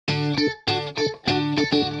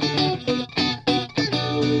Hi,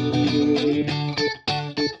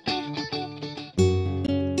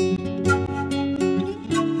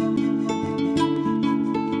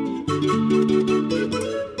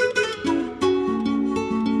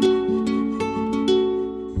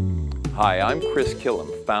 I'm Chris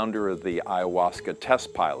Killam, founder of the Ayahuasca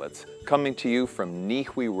Test Pilots, coming to you from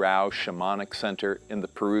Nihue Rao Shamanic Center in the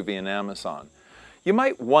Peruvian Amazon. You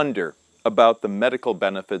might wonder about the medical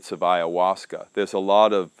benefits of ayahuasca. There's a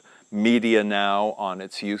lot of media now on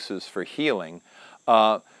its uses for healing.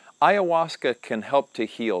 Ayahuasca can help to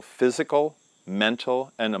heal physical,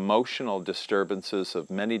 mental, and emotional disturbances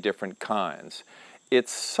of many different kinds.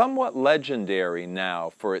 It's somewhat legendary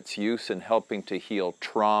now for its use in helping to heal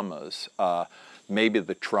traumas, maybe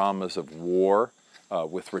the traumas of war,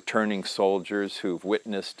 with returning soldiers who've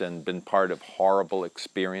witnessed and been part of horrible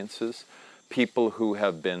experiences, people who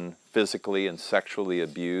have been physically and sexually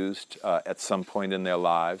abused at some point in their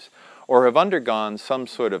lives, or have undergone some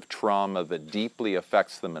sort of trauma that deeply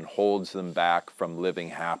affects them and holds them back from living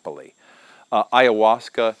happily.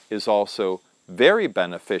 Ayahuasca is also very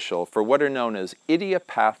beneficial for what are known as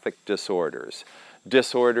idiopathic disorders,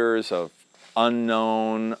 disorders of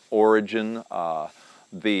unknown origin,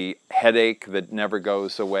 the headache that never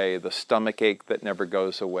goes away, the stomach ache that never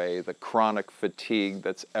goes away, the chronic fatigue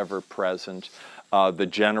that's ever present, the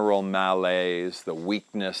general malaise, the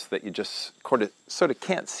weakness that you just sort of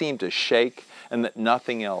can't seem to shake and that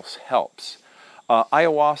nothing else helps.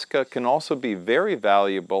 Ayahuasca can also be very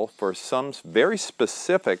valuable for some very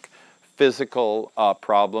specific physical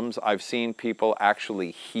problems. I've seen people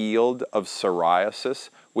actually healed of psoriasis,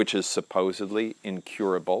 which is supposedly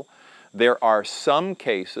incurable. There are some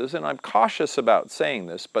cases, and I'm cautious about saying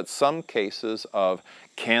this, but some cases of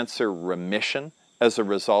cancer remission as a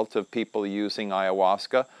result of people using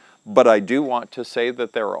ayahuasca. But I do want to say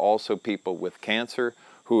that there are also people with cancer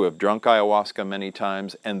who have drunk ayahuasca many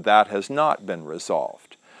times, and that has not been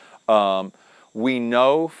resolved. We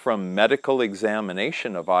know from medical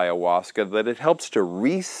examination of ayahuasca that it helps to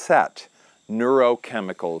reset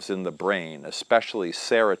neurochemicals in the brain, especially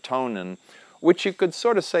serotonin, which you could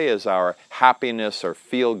sort of say is our happiness or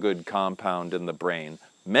feel-good compound in the brain.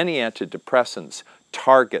 Many antidepressants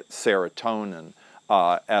target serotonin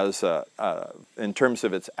in terms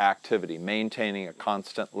of its activity, maintaining a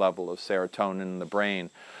constant level of serotonin in the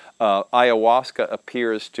brain. Ayahuasca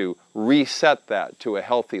appears to reset that to a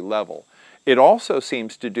healthy level. It also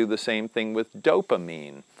seems to do the same thing with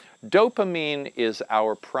dopamine. Dopamine is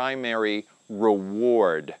our primary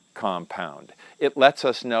reward compound. It lets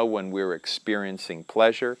us know when we're experiencing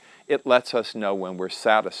pleasure. It lets us know when we're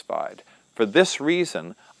satisfied. For this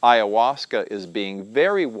reason, ayahuasca is being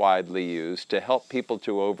very widely used to help people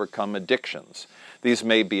to overcome addictions. These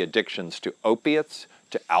may be addictions to opiates,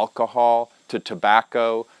 to alcohol, to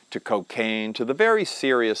tobacco, to cocaine, to the very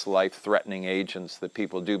serious life-threatening agents that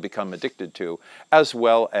people do become addicted to, as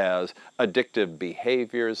well as addictive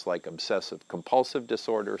behaviors like obsessive-compulsive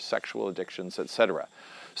disorder, sexual addictions, etc.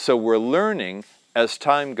 So we're learning as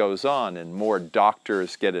time goes on and more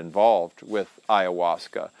doctors get involved with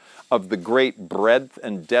ayahuasca of the great breadth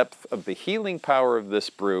and depth of the healing power of this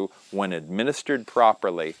brew when administered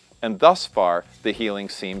properly, and thus far the healing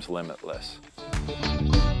seems limitless.